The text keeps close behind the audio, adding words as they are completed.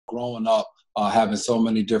growing up, having so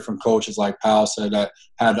many different coaches, like Pal said, that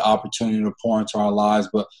had the opportunity to pour into our lives.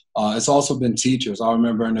 But it's also been teachers. I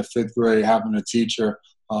remember in the 5th grade having a teacher,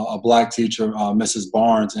 a black teacher, Mrs.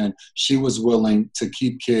 Barnes, and she was willing to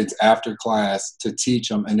keep kids after class to teach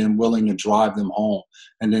them and then willing to drive them home.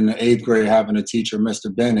 And then in the 8th grade having a teacher,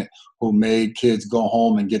 Mr. Bennett, who made kids go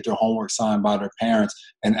home and get their homework signed by their parents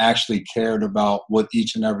and actually cared about what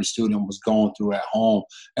each and every student was going through at home.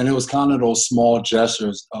 And it was kind of those small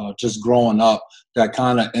gestures just growing up that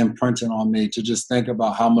kind of imprinted on me to just think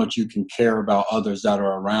about how much you can care about others that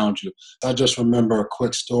are around you. I just remember a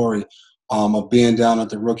quick story of being down at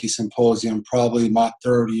the rookie symposium, probably my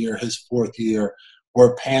 3rd year, his 4th year.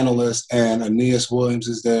 We're panelists, and Aeneas Williams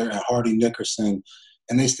is there and Hardy Nickerson.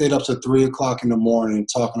 And they stayed up to 3 o'clock in the morning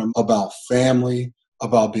talking about family,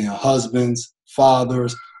 about being husbands,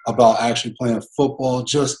 fathers, about actually playing football.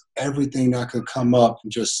 Just everything that could come up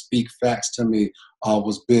and just speak facts to me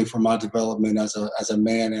was big for my development as a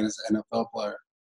man and as an NFL player.